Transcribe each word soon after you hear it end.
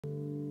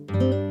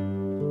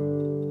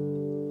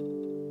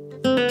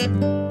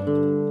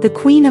The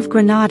Queen of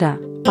Granada,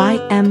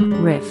 by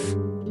M. Riff.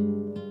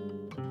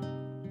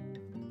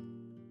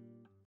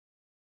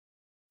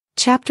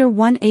 Chapter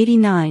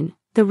 189,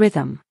 The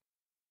Rhythm.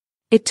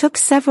 It took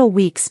several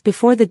weeks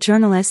before the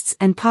journalists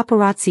and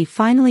paparazzi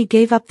finally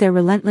gave up their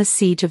relentless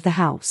siege of the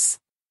house.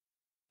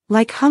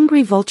 Like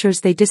hungry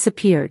vultures they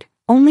disappeared,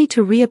 only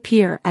to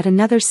reappear at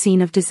another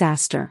scene of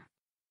disaster.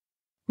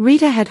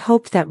 Rita had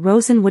hoped that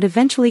Rosen would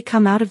eventually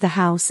come out of the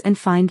house and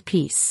find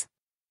peace.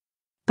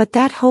 But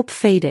that hope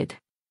faded.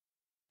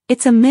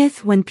 It's a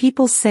myth when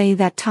people say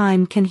that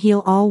time can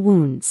heal all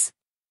wounds.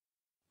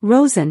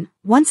 Rosen,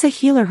 once a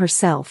healer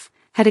herself,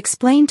 had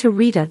explained to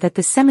Rita that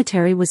the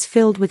cemetery was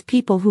filled with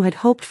people who had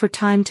hoped for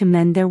time to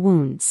mend their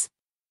wounds.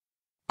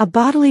 A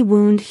bodily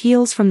wound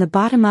heals from the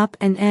bottom up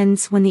and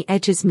ends when the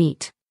edges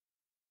meet.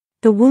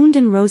 The wound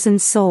in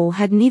Rosen's soul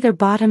had neither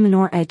bottom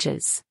nor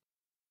edges.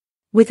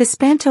 With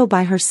Espanto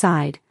by her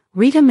side,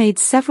 Rita made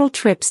several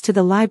trips to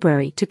the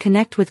library to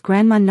connect with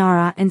Grandma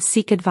Nara and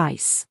seek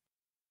advice.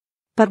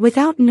 But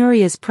without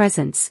Nuria's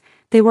presence,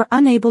 they were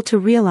unable to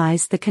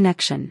realize the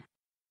connection.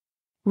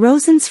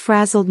 Rosen's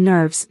frazzled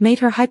nerves made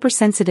her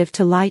hypersensitive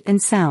to light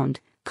and sound,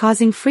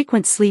 causing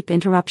frequent sleep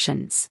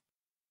interruptions.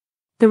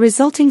 The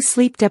resulting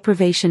sleep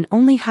deprivation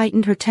only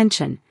heightened her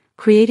tension,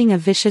 creating a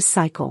vicious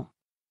cycle.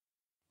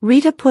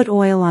 Rita put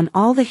oil on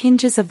all the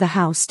hinges of the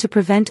house to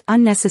prevent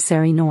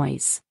unnecessary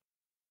noise.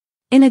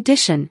 In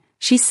addition,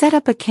 she set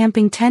up a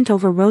camping tent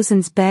over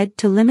Rosen's bed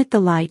to limit the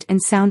light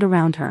and sound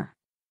around her.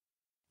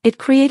 It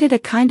created a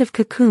kind of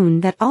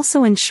cocoon that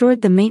also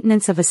ensured the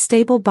maintenance of a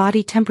stable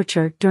body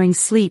temperature during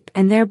sleep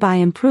and thereby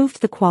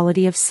improved the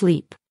quality of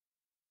sleep.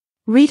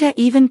 Rita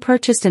even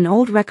purchased an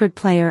old record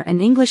player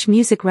and English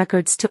music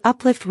records to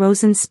uplift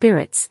Rosen's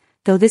spirits,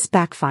 though this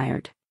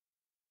backfired.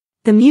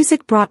 The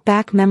music brought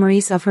back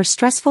memories of her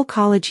stressful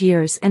college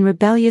years and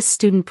rebellious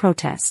student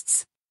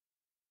protests.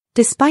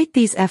 Despite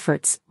these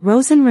efforts,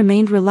 Rosen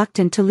remained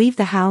reluctant to leave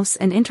the house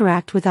and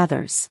interact with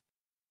others.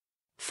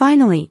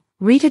 Finally,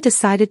 Rita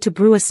decided to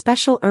brew a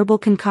special herbal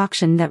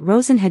concoction that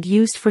Rosen had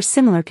used for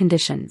similar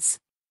conditions.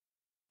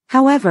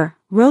 However,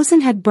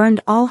 Rosen had burned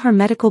all her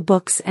medical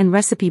books and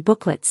recipe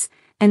booklets,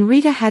 and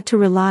Rita had to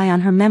rely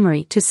on her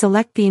memory to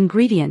select the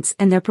ingredients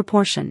and their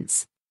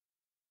proportions.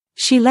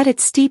 She let it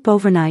steep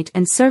overnight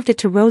and served it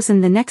to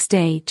Rosen the next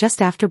day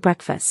just after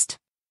breakfast.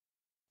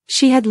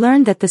 She had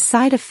learned that the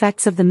side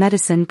effects of the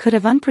medicine could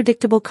have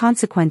unpredictable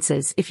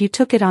consequences if you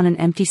took it on an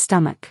empty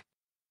stomach.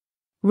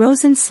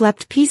 Rosen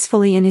slept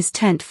peacefully in his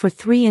tent for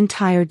 3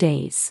 entire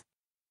days.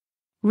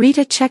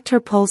 Rita checked her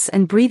pulse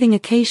and breathing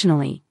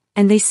occasionally,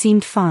 and they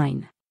seemed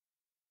fine.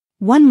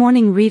 One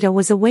morning Rita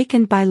was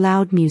awakened by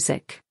loud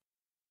music.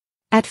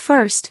 At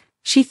first,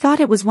 she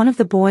thought it was one of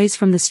the boys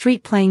from the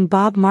street playing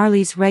Bob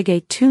Marley's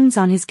reggae tunes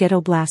on his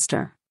ghetto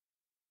blaster.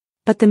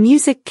 But the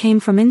music came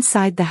from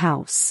inside the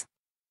house.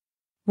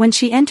 When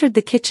she entered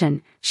the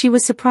kitchen, she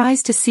was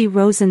surprised to see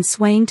Rosen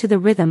swaying to the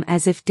rhythm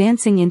as if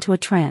dancing into a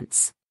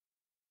trance.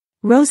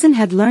 Rosen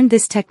had learned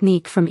this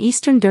technique from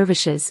Eastern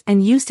dervishes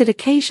and used it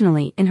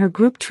occasionally in her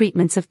group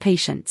treatments of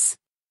patients.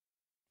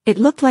 It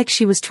looked like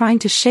she was trying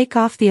to shake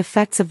off the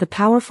effects of the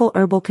powerful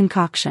herbal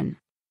concoction.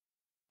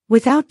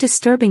 Without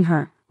disturbing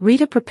her,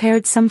 Rita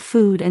prepared some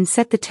food and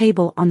set the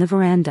table on the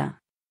veranda.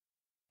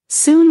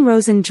 Soon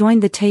Rosen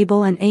joined the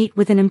table and ate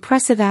with an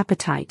impressive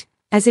appetite,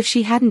 as if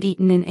she hadn't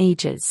eaten in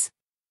ages.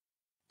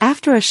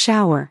 After a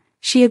shower,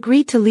 she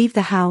agreed to leave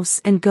the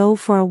house and go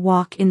for a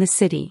walk in the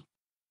city.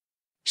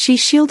 She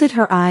shielded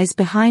her eyes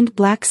behind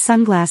black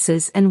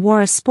sunglasses and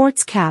wore a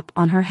sports cap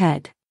on her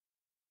head.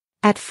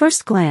 At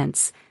first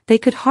glance, they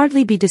could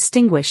hardly be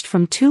distinguished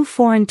from 2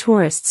 foreign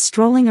tourists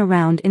strolling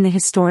around in the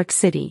historic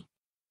city.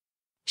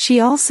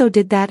 She also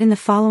did that in the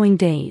following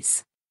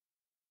days.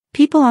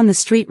 People on the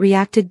street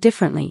reacted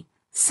differently,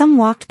 some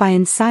walked by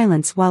in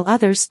silence while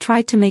others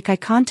tried to make eye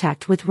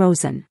contact with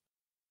Rosen.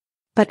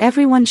 But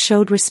everyone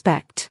showed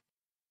respect.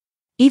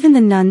 Even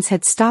the nuns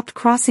had stopped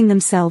crossing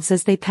themselves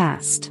as they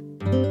passed.